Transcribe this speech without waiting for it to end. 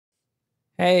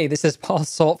Hey, this is Paul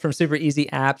Salt from Super Easy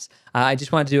Apps. I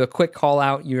just wanted to do a quick call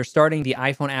out. You're starting the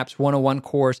iPhone Apps 101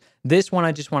 course. This one,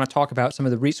 I just want to talk about some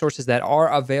of the resources that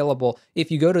are available.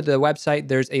 If you go to the website,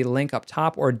 there's a link up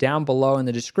top or down below in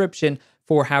the description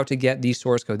for how to get the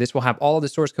source code. This will have all of the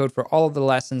source code for all of the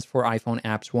lessons for iPhone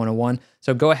Apps 101.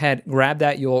 So go ahead, grab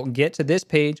that. You'll get to this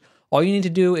page. All you need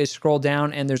to do is scroll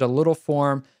down, and there's a little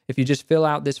form. If you just fill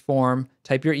out this form,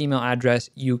 type your email address,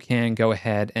 you can go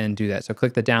ahead and do that. So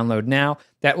click the download now.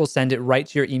 That will send it right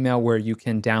to your email where you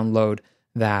can download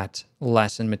that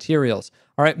lesson materials.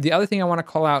 All right, the other thing I want to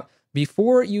call out,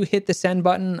 before you hit the send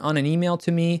button on an email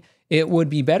to me, it would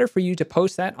be better for you to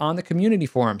post that on the community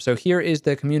forum. So here is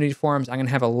the community forums. I'm going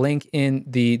to have a link in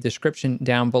the description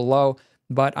down below,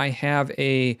 but I have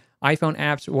a iPhone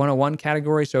Apps 101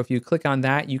 category. So if you click on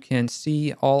that, you can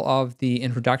see all of the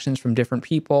introductions from different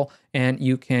people, and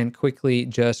you can quickly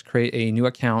just create a new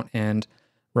account and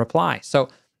reply. So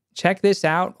check this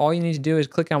out. All you need to do is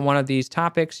click on one of these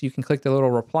topics. You can click the little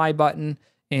reply button,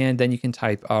 and then you can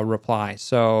type a reply.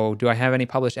 So do I have any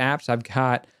published apps? I've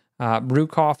got Brew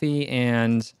Coffee,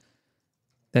 and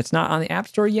that's not on the App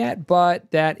Store yet, but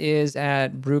that is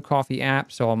at Brew Coffee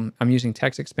app. So I'm using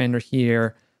Text Expander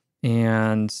here,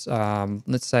 and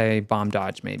let's say Bomb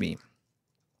Dodge maybe.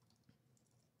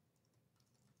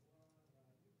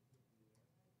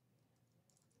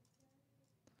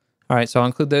 All right, so I'll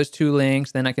include those two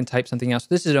links, then I can type something else.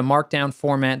 This is a markdown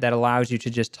format that allows you to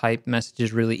just type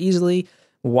messages really easily.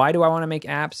 Why do I want to make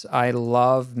apps? I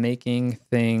love making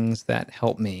things that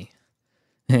help me.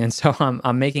 And so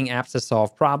I'm making apps to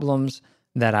solve problems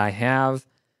that I have.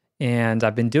 And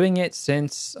I've been doing it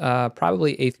since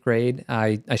probably 8th grade.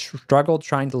 I struggled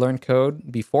trying to learn code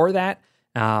before that.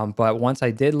 But once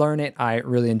I did learn it, I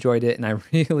really enjoyed it. And I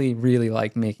really, really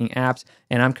like making apps.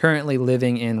 And I'm currently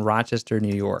living in Rochester,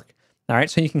 New York. All right,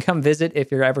 so you can come visit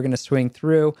if you're ever going to swing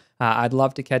through. I'd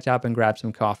love to catch up and grab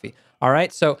some coffee. All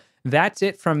right, so that's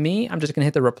it from me. I'm just going to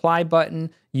hit the reply button.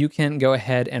 You can go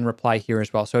ahead and reply here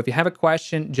as well. So if you have a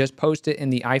question, just post it in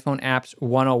the iPhone Apps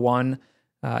 101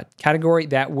 category.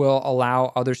 That will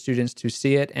allow other students to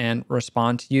see it and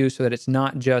respond to you so that it's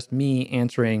not just me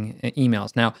answering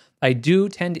emails. Now, I do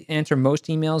tend to answer most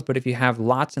emails, but if you have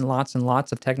lots and lots and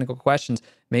lots of technical questions,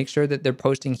 make sure that they're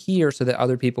posting here so that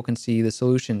other people can see the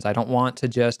solutions. I don't want to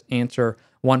just answer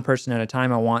one person at a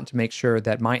time. I want to make sure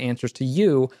that my answers to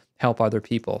you help other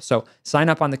people. So sign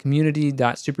up on the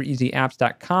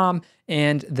community.supereasyapps.com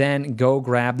and then go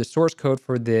grab the source code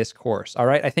for this course. All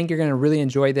right, I think you're going to really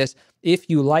enjoy this. If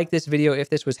you like this video, if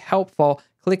this was helpful,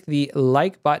 click the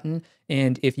like button.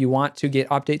 And if you want to get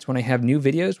updates when I have new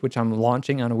videos, which I'm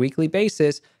launching on a weekly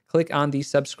basis, click on the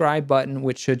subscribe button,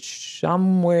 which should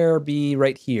somewhere be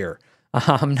right here.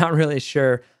 I'm not really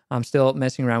sure. I'm still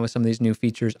messing around with some of these new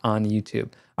features on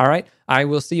YouTube. All right, I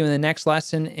will see you in the next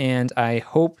lesson, and I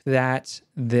hope that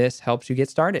this helps you get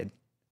started.